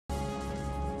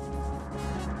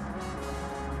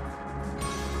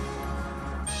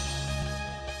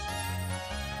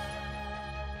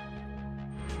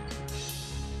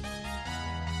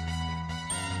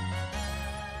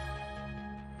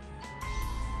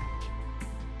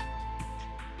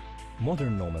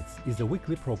Modern Nomads is a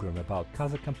weekly program about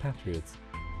Kazakh compatriots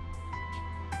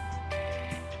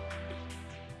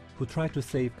who try to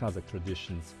save Kazakh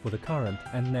traditions for the current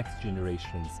and next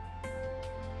generations.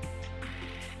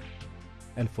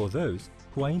 And for those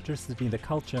who are interested in the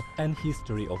culture and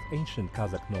history of ancient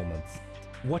Kazakh nomads,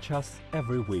 watch us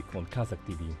every week on Kazakh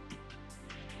TV.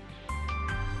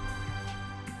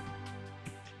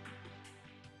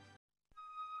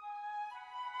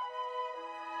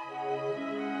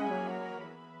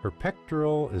 Her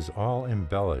pectoral is all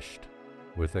embellished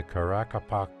with a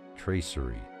Karakapak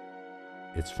tracery.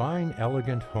 Its fine,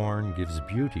 elegant horn gives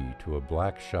beauty to a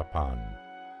black chapan.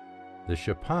 The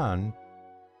chapan,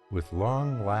 with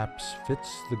long laps, fits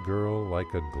the girl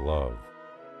like a glove.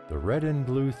 The red and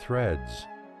blue threads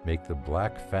make the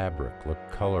black fabric look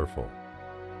colorful.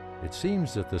 It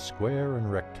seems that the square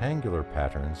and rectangular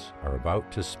patterns are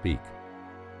about to speak.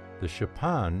 The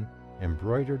chapan,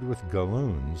 embroidered with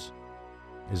galloons,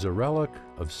 is a relic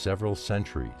of several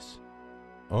centuries.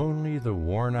 Only the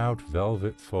worn-out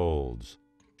velvet folds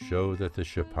show that the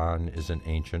chapan is an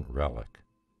ancient relic.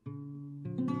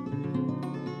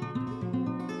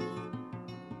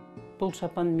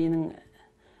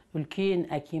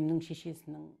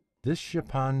 This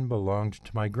chapan belonged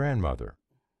to my grandmother.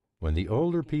 When the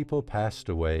older people passed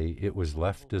away, it was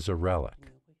left as a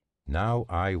relic. Now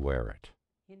I wear it.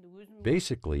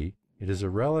 Basically, it is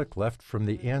a relic left from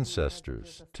the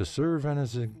ancestors to serve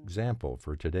as an example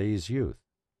for today's youth.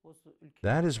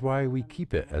 That is why we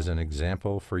keep it as an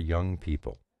example for young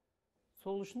people.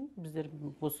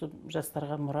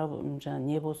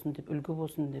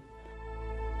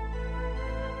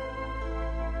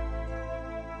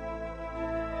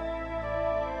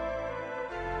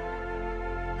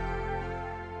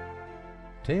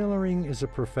 Tailoring is a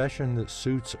profession that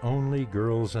suits only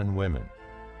girls and women.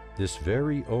 This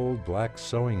very old black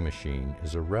sewing machine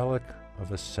is a relic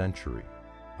of a century.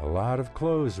 A lot of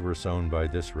clothes were sewn by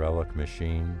this relic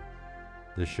machine.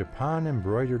 The chapan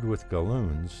embroidered with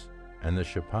galloons and the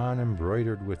chapan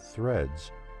embroidered with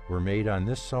threads were made on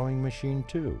this sewing machine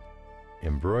too.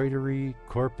 Embroidery,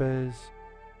 korpes,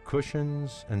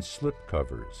 cushions, and slip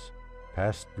covers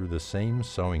passed through the same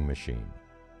sewing machine.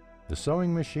 The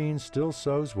sewing machine still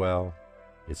sews well,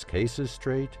 its case is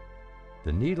straight,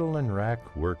 the needle and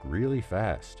rack work really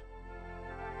fast.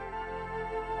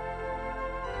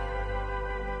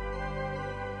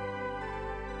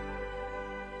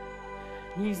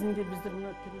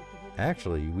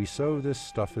 Actually, we sew this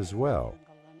stuff as well.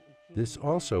 This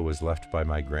also was left by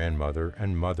my grandmother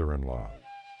and mother-in-law.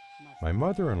 My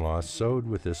mother-in-law sewed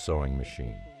with this sewing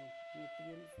machine.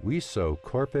 We sew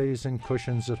korpes and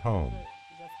cushions at home.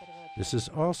 This is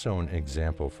also an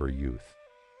example for youth.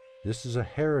 This is a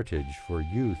heritage for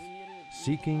youth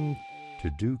seeking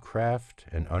to do craft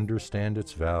and understand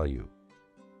its value.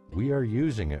 We are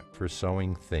using it for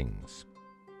sewing things.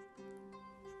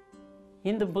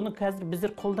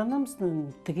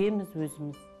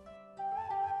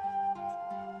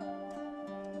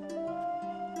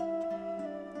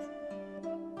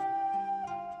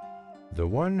 The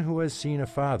one who has seen a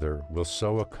father will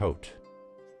sew a coat.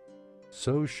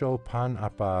 So Shulpan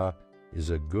Appa is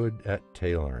a good at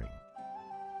tailoring.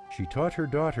 She taught her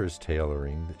daughters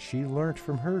tailoring that she learnt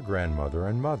from her grandmother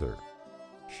and mother.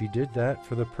 She did that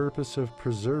for the purpose of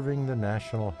preserving the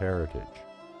national heritage.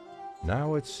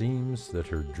 Now it seems that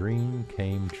her dream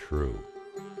came true.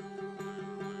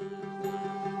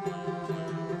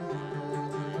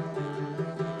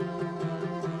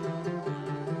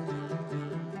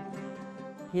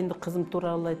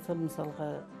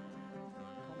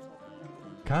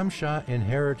 Kamshat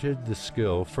inherited the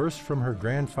skill first from her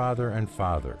grandfather and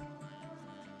father.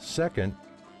 Second,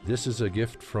 this is a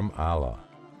gift from Allah.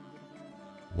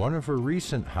 One of her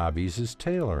recent hobbies is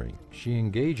tailoring. She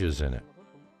engages in it.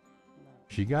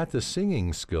 She got the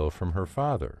singing skill from her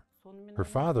father. Her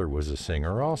father was a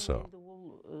singer also.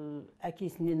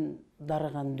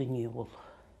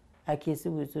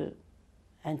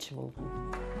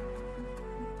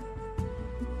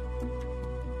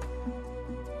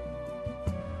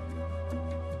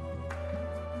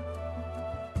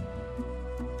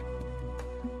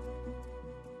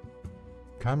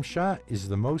 Kamshat is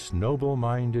the most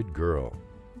noble-minded girl,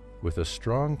 with a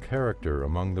strong character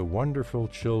among the wonderful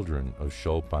children of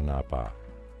Shulpan Appa.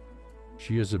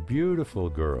 She is a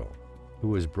beautiful girl who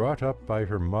was brought up by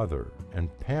her mother and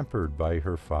pampered by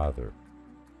her father.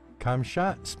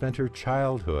 Kamshat spent her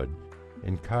childhood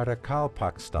in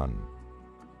Karakalpakstan.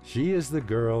 She is the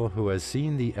girl who has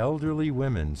seen the elderly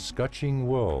women scutching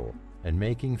wool and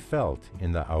making felt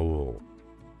in the aul.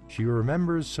 She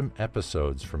remembers some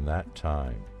episodes from that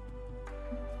time.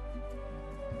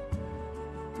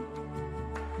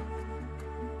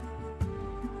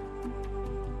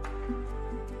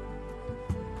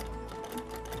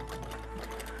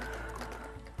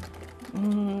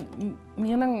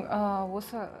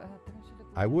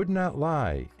 I would not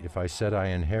lie if I said I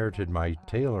inherited my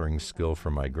tailoring skill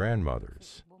from my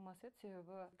grandmothers.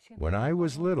 When I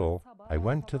was little, I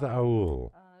went to the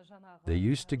aul. They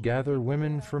used to gather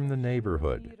women from the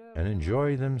neighborhood and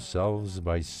enjoy themselves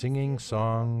by singing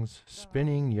songs,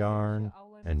 spinning yarn,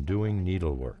 and doing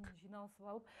needlework.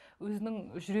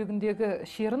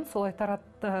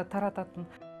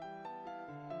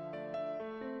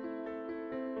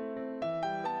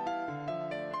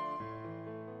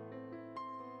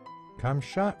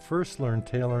 Kamshat first learned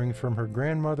tailoring from her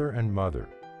grandmother and mother.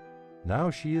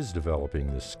 Now she is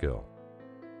developing this skill.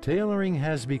 Tailoring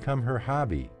has become her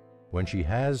hobby when she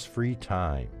has free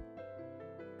time.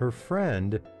 Her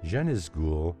friend,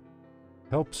 Yesmukhambetkyzy,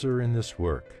 helps her in this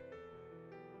work.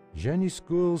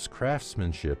 Yesmukhambetkyzy's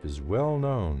craftsmanship is well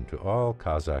known to all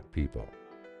Kazakh people.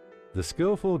 The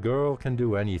skillful girl can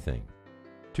do anything.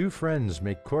 Two friends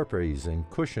make korpes and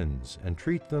cushions and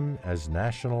treat them as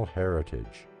national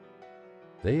heritage.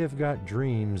 They have got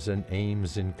dreams and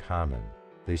aims in common.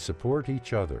 They support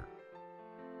each other.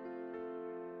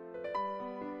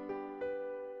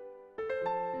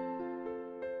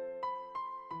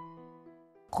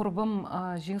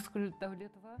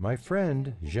 My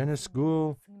friend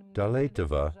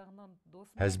Yesmukhambetkyzy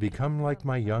has become like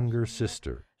my younger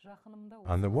sister.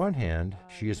 On the one hand,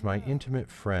 she is my intimate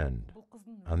friend.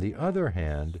 On the other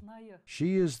hand,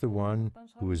 she is the one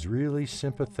who is really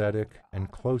sympathetic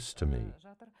and close to me.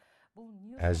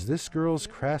 As this girl's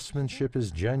craftsmanship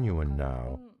is genuine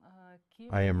now,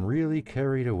 I am really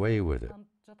carried away with it.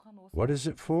 What is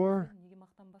it for?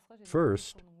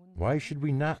 First, why should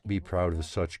we not be proud of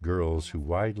such girls who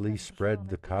widely spread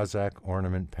the Kazakh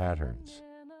ornament patterns?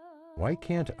 Why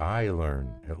can't I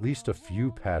learn at least a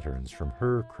few patterns from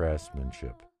her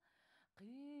craftsmanship?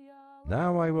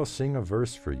 Now I will sing a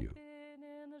verse for you.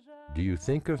 Do you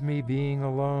think of me being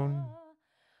alone?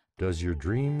 Does your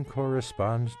dream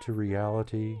correspond to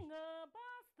reality?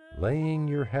 Laying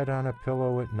your head on a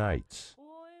pillow at nights,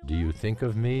 do you think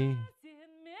of me?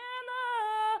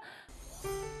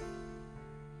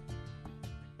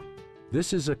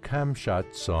 This is a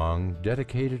Kamshat song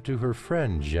dedicated to her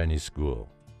friend Yesmukhambetkyzy.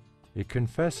 It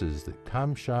confesses that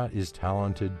Kamshat is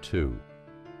talented too.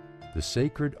 The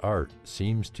sacred art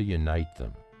seems to unite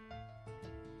them.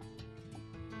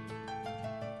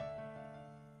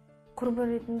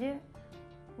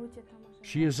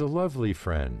 She is a lovely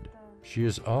friend. She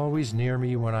is always near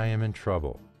me when I am in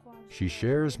trouble. She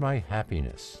shares my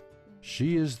happiness.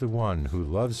 She is the one who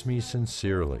loves me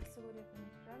sincerely.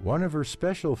 One of her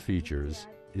special features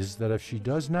is that if she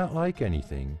does not like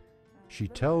anything, she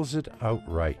tells it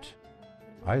outright.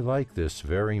 I like this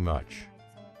very much.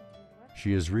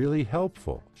 She is really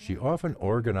helpful. She often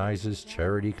organizes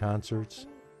charity concerts.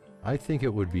 I think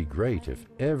it would be great if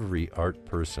every art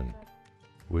person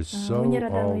was so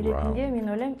all-round. Мен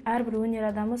ойлаймын, әрбір өнер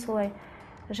адамы солай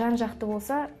жан-жақты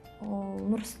болса,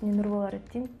 нұр үстіне нұр болар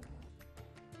еді деймін.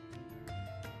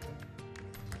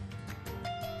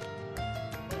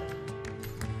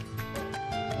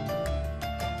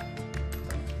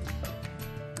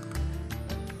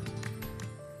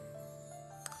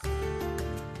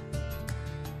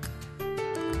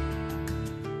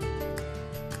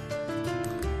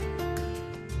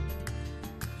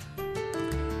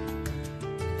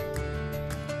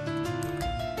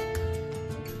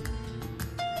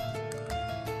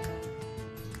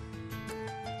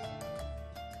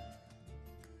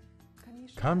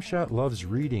 Kamshat loves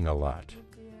reading a lot.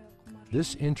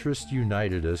 This interest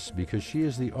united us because she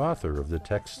is the author of the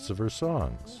texts of her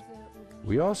songs.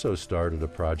 We also started a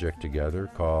project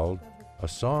together called A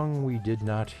Song We Did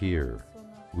Not Hear.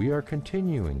 We are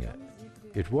continuing it.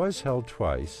 It was held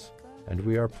twice, and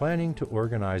we are planning to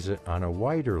organize it on a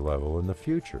wider level in the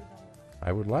future.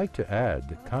 I would like to add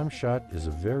that Kamshat is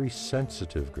a very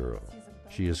sensitive girl.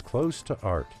 She is close to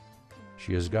art.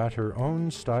 She has got her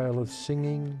own style of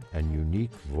singing and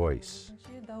unique voice.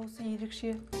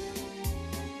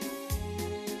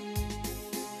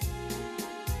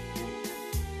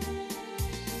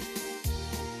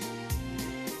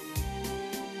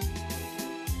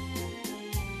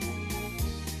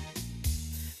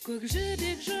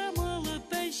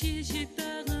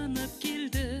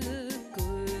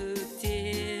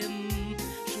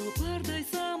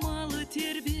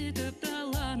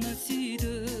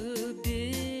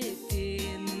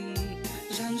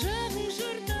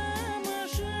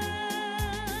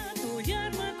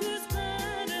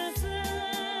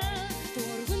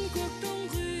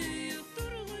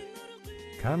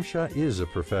 Kamshat is a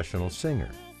professional singer.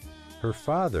 Her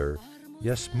father,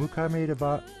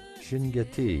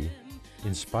 Yesmukhambetkyzy,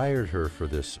 inspired her for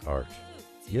this art.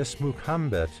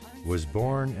 Yesmukhambetkyzy was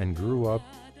born and grew up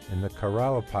in the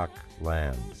Karalapak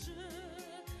land.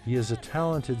 He is a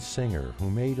talented singer who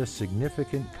made a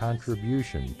significant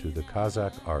contribution to the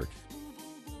Kazakh art.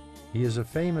 He is a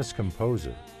famous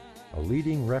composer, a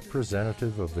leading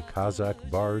representative of the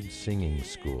Kazakh Bard singing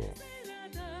school.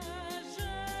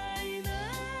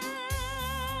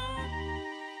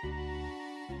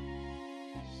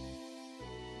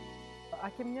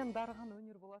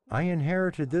 I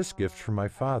inherited this gift from my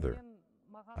father.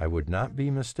 I would not be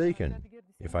mistaken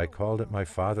if I called it my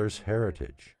father's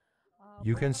heritage.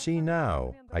 You can see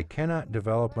now I cannot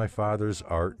develop my father's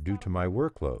art due to my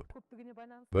workload.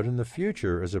 But in the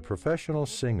future, as a professional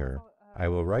singer, I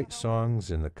will write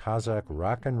songs in the Kazakh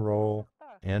rock and roll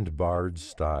and bard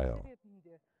style.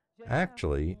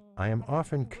 Actually, I am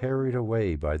often carried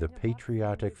away by the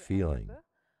patriotic feeling.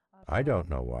 I don't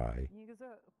know why.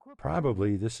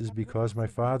 Probably this is because my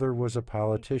father was a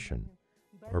politician,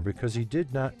 or because he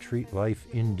did not treat life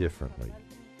indifferently.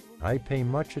 I pay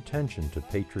much attention to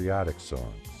patriotic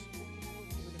songs.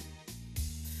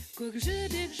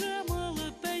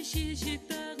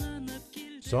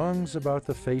 Songs about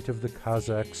the fate of the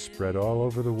Kazakhs spread all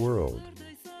over the world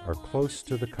are close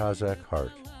to the Kazakh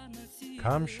heart.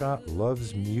 Kamshat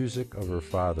loves music of her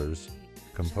father's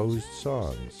composed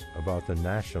songs about the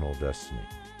national destiny.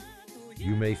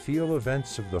 You may feel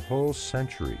events of the whole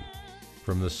century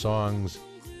from the songs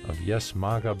of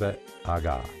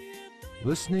Yesmukhambetkyzy.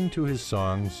 Listening to his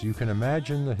songs, you can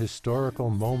imagine the historical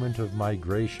moment of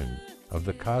migration of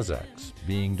the Kazakhs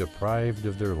being deprived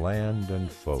of their land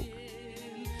and folk.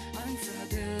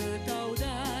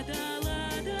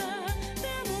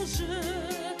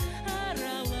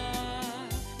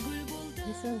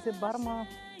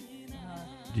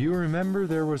 Do you remember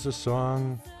there was a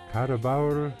song,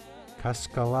 Karabaur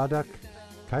Kaskaladak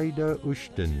Kaida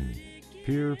Ushtin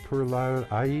Pir Purlar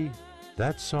Ai?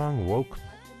 That song woke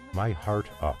my heart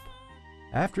up.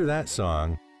 After that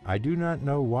song, I do not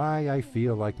know why I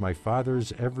feel like my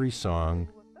father's every song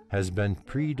has been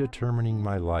predetermining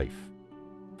my life.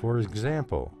 For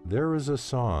example, there is a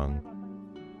song,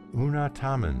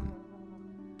 Unataman,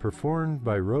 performed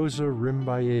by Rosa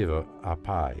Rimbayeva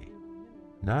Apai.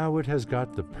 Now it has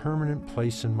got the permanent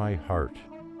place in my heart,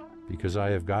 because I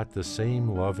have got the same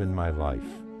love in my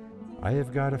life. I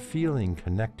have got a feeling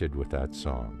connected with that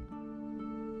song.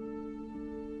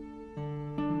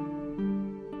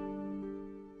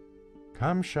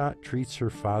 Kamshat treats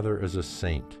her father as a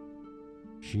saint.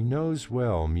 She knows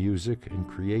well music and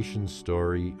creation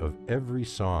story of every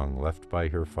song left by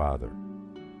her father.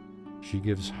 She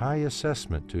gives high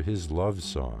assessment to his love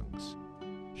songs.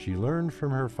 She learned from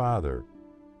her father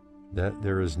that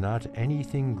there is not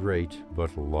anything great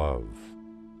but love.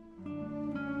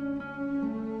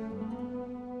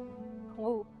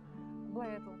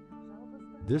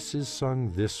 This is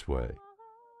sung this way.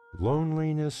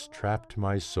 Loneliness trapped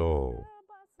my soul,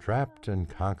 trapped and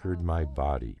conquered my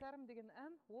body.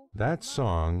 That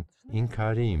song,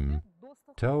 Inkarim,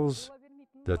 tells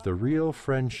that the real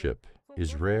friendship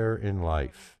is rare in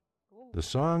life. The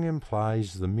song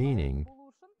implies the meaning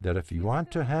that if you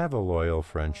want to have a loyal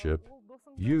friendship,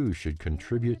 you should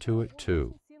contribute to it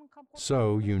too.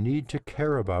 So you need to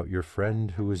care about your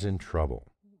friend who is in trouble.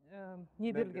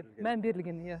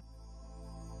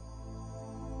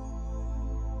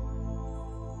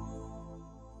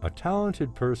 A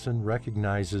talented person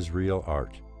recognizes real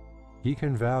art. He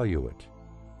can value it.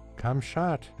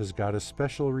 Kamshat has got a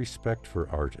special respect for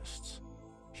artists.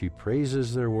 She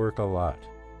praises their work a lot.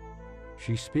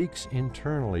 She speaks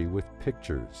internally with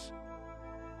pictures.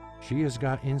 She has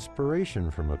got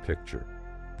inspiration from a picture.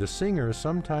 The singer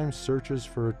sometimes searches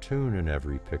for a tune in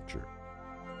every picture.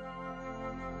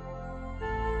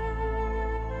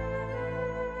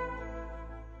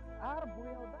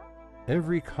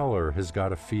 Every color has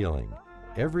got a feeling.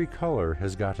 Every color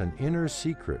has got an inner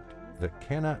secret that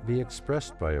cannot be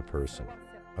expressed by a person.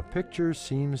 A picture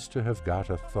seems to have got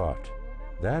a thought.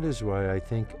 That is why I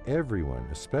think everyone,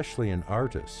 especially an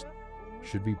artist,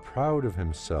 should be proud of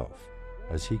himself,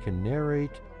 as he can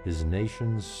narrate his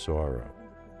nation's sorrow.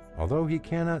 Although he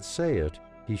cannot say it,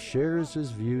 he shares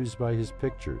his views by his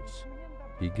pictures.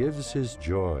 He gives his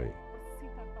joy.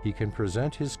 He can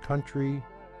present his country,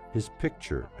 his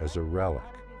picture, as a relic.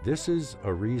 This is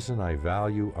a reason I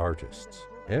value artists.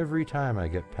 Every time I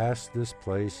get past this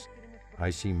place, I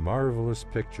see marvelous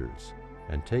pictures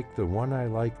and take the one I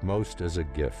like most as a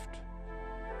gift.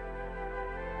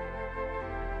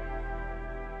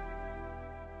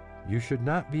 You should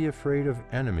not be afraid of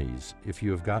enemies if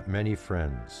you have got many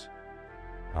friends.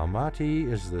 Almaty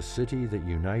is the city that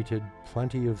united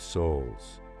plenty of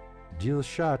souls.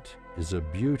 Dilshat is a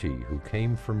beauty who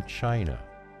came from China.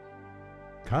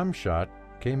 Kamshat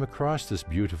came across this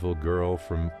beautiful girl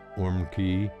from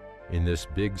Urumqi in this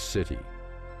big city.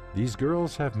 These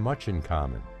girls have much in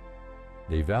common.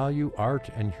 They value art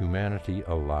and humanity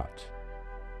a lot.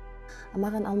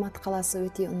 Маған Алматы қаласы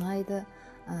өте ұнайды.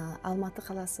 Алматы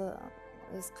қаласы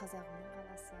өз қазағымның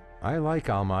қаласы. I like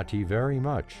Almaty very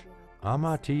much.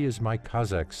 Almaty is my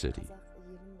Kazakh city.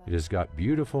 It has got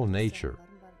beautiful nature.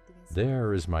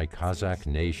 There is my Kazakh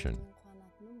nation.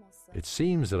 It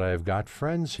seems that I have got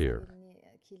friends here.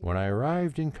 When I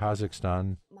arrived in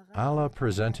Kazakhstan, Allah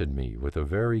presented me with a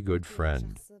very good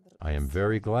friend. I am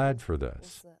very glad for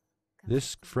this.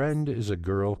 This friend is a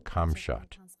girl,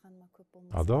 Kamshat.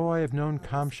 Although I have known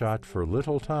Kamshat for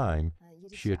little time,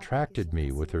 she attracted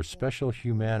me with her special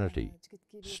humanity,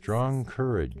 strong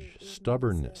courage,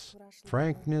 stubbornness,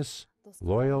 frankness,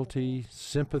 loyalty,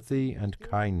 sympathy, and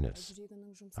kindness.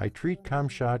 I treat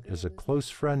Kamshat as a close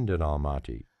friend in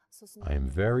Almaty. I am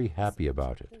very happy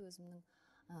about it.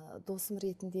 Досым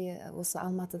ретінде осы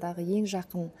Алматыдағы ең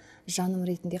жақын жаным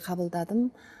ретінде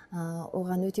қабылдадым.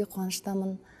 Оған өте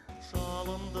қуаныштамын.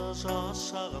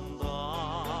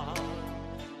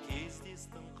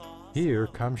 Here,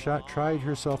 Kamshat tried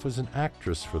herself as an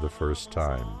actress for the first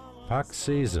time. Pak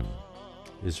Sezim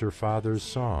is her father's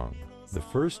song. The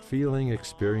first feeling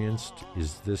experienced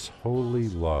is this holy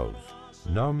love.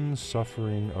 Numb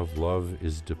suffering of love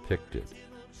is depicted.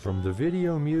 From the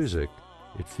video music,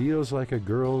 it feels like a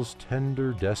girl's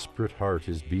tender, desperate heart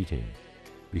is beating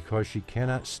because she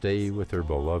cannot stay with her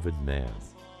beloved man.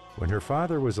 When her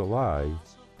father was alive,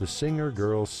 the singer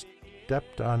girl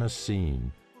stepped on a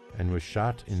scene and was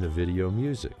shot in the video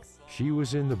music. She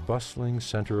was in the bustling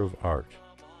center of art.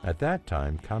 At that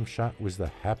time, Kamshat was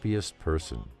the happiest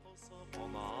person.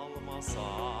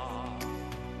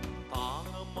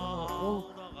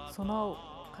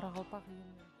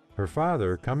 Her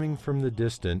father, coming from the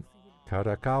distant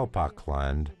Karakalpak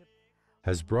land,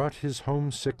 has brought his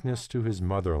homesickness to his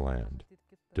motherland,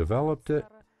 developed it,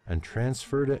 and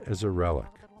transferred it as a relic.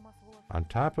 On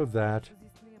top of that,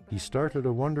 he started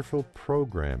a wonderful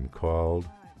program called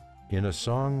In a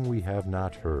Song We Have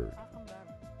Not Heard,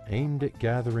 aimed at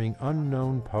gathering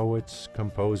unknown poets,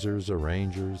 composers,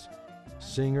 arrangers,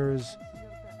 singers,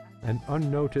 and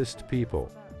unnoticed people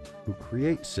who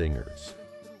create singers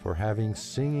for having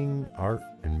singing, art,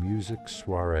 and music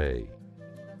soiree,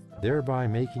 thereby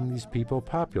making these people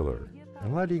popular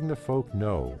and letting the folk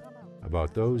know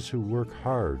about those who work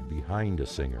hard behind a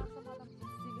singer.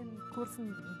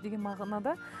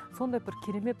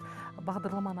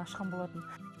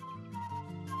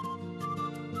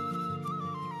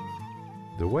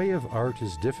 The way of art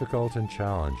is difficult and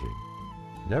challenging.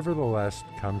 Nevertheless,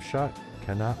 Kamshat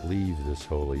cannot leave this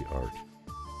holy art.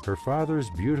 Her father's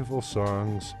beautiful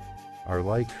songs are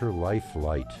like her life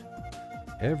light.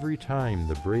 Every time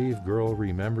the brave girl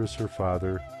remembers her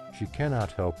father, she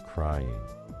cannot help crying.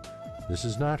 This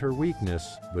is not her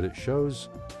weakness, but it shows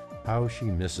how she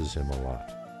misses him a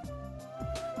lot.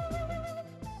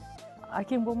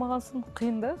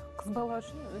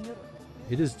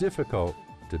 It is difficult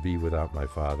to be without my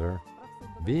father.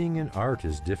 Being in art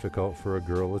is difficult for a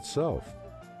girl itself.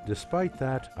 Despite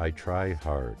that, I try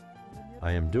hard.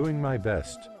 I am doing my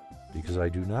best because I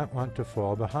do not want to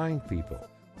fall behind people.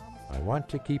 I want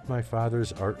to keep my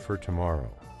father's art for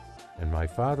tomorrow. And my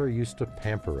father used to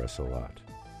pamper us a lot.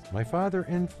 My father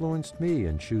influenced me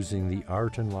in choosing the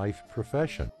art and life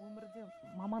profession.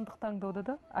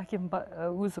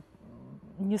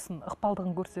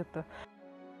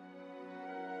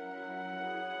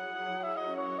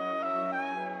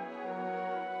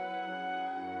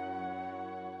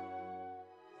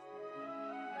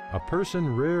 A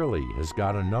person rarely has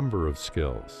got a number of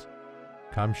skills.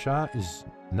 Kamshat is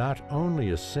not only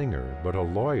a singer, but a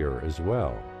lawyer as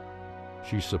well.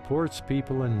 She supports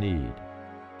people in need.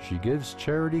 She gives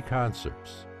charity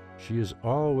concerts. She is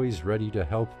always ready to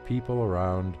help people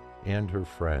around and her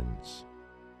friends.